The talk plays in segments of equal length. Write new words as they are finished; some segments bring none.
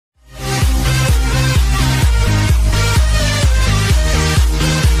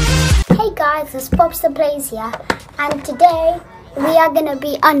guys, it's Pops the Plays here, and today we are going to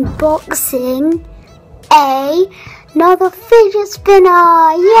be unboxing another fidget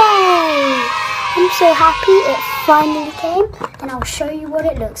spinner. Yay! I'm so happy it finally came, and I'll show you what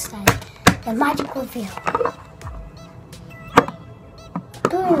it looks like. The magic reveal.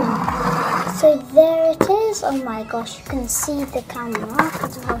 Boom! So there it is. Oh my gosh, you can see the camera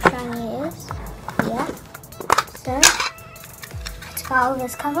because of how shiny it is. Yeah. So let's go out of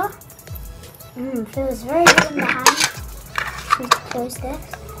this cover. Feels very good in the hand. Need to close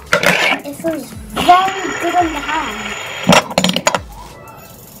this. It feels very good in the hand.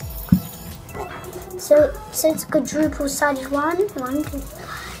 So it's a quadruple sided one. One, two.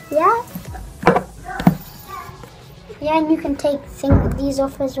 Yeah. Yeah, and you can take these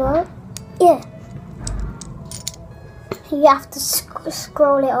off as well. Yeah. You have to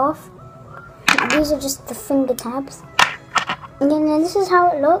scroll it off. These are just the finger tabs. And then this is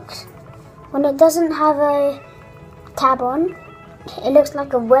how it looks. When it doesn't have a tab on, it looks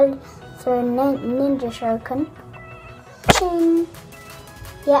like a well-thrown ninja shuriken. Ching!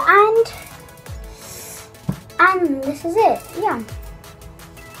 Yeah, and this is it. Yeah.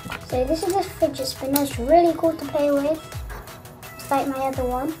 So this is the fidget spinner. It's really cool to play with. It's like my other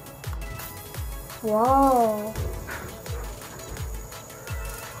one. Whoa.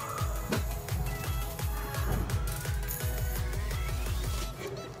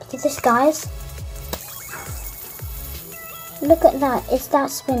 Look at this, guys. Look at that. It's that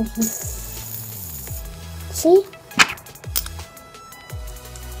spinning. See?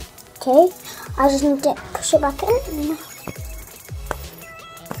 Okay. I just need to push it back in.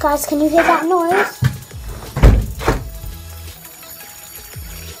 Guys, can you hear that noise?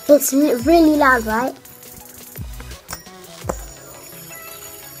 It's really loud, right?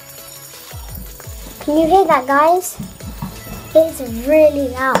 Can you hear that, guys? It's really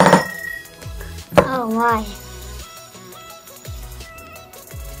loud. Oh my.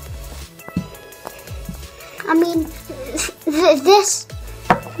 I mean, this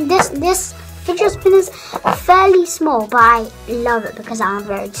fidget spinner is fairly small, but I love it because I'm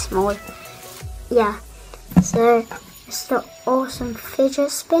very small. Yeah. So it's the awesome fidget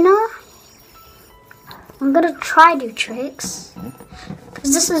spinner. I'm gonna try to do tricks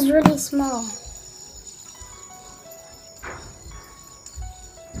because this is really small.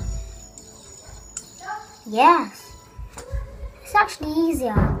 Yes, it's actually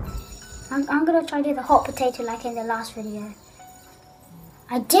easier. I'm gonna try to do the hot potato like in the last video.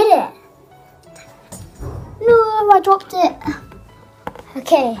 I did it! No, I dropped it.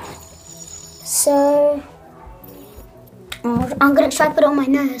 Okay, so I'm gonna try to put it on my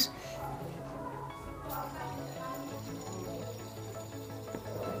nose.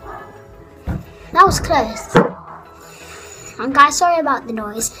 That was close. And guys, sorry about the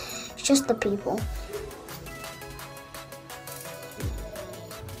noise. It's just the people.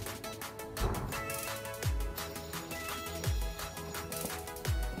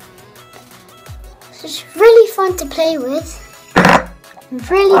 It's really fun to play with.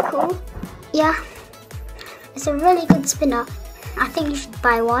 Really cool. Yeah. It's a really good spinner. I think you should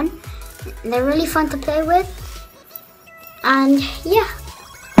buy one. They're really fun to play with. And yeah.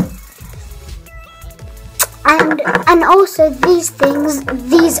 And also these things,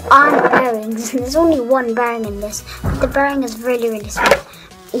 these aren't bearings. There's only one bearing in this. But the bearing is really small.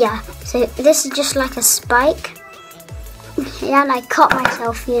 Yeah. So this is just like a spike. Yeah, and I cut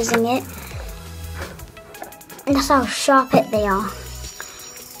myself using it. That's how sharp they are.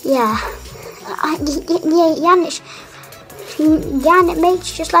 Yeah. And it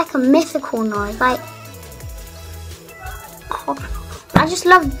makes just like a mythical noise. Like, oh, I just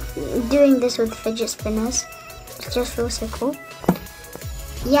love doing this with fidget spinners. It just feels so cool.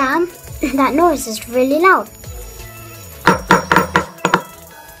 Yeah, that noise is really loud.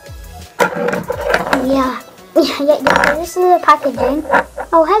 Yeah. This is the packaging.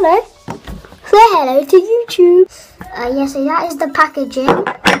 Oh, hello. Say hello to YouTube. So that is the packaging.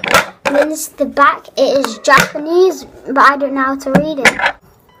 And then this is the back. It is Japanese, but I don't know how to read it.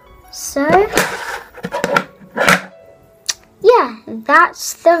 So, yeah,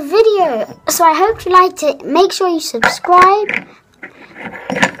 that's the video. So I hope you liked it. Make sure you subscribe.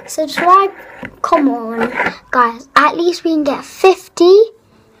 Come on, guys. At least we can get 50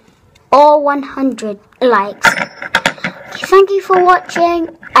 or 100 likes. Thank you for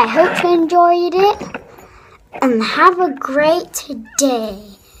watching. I hope you enjoyed it. And have a great day.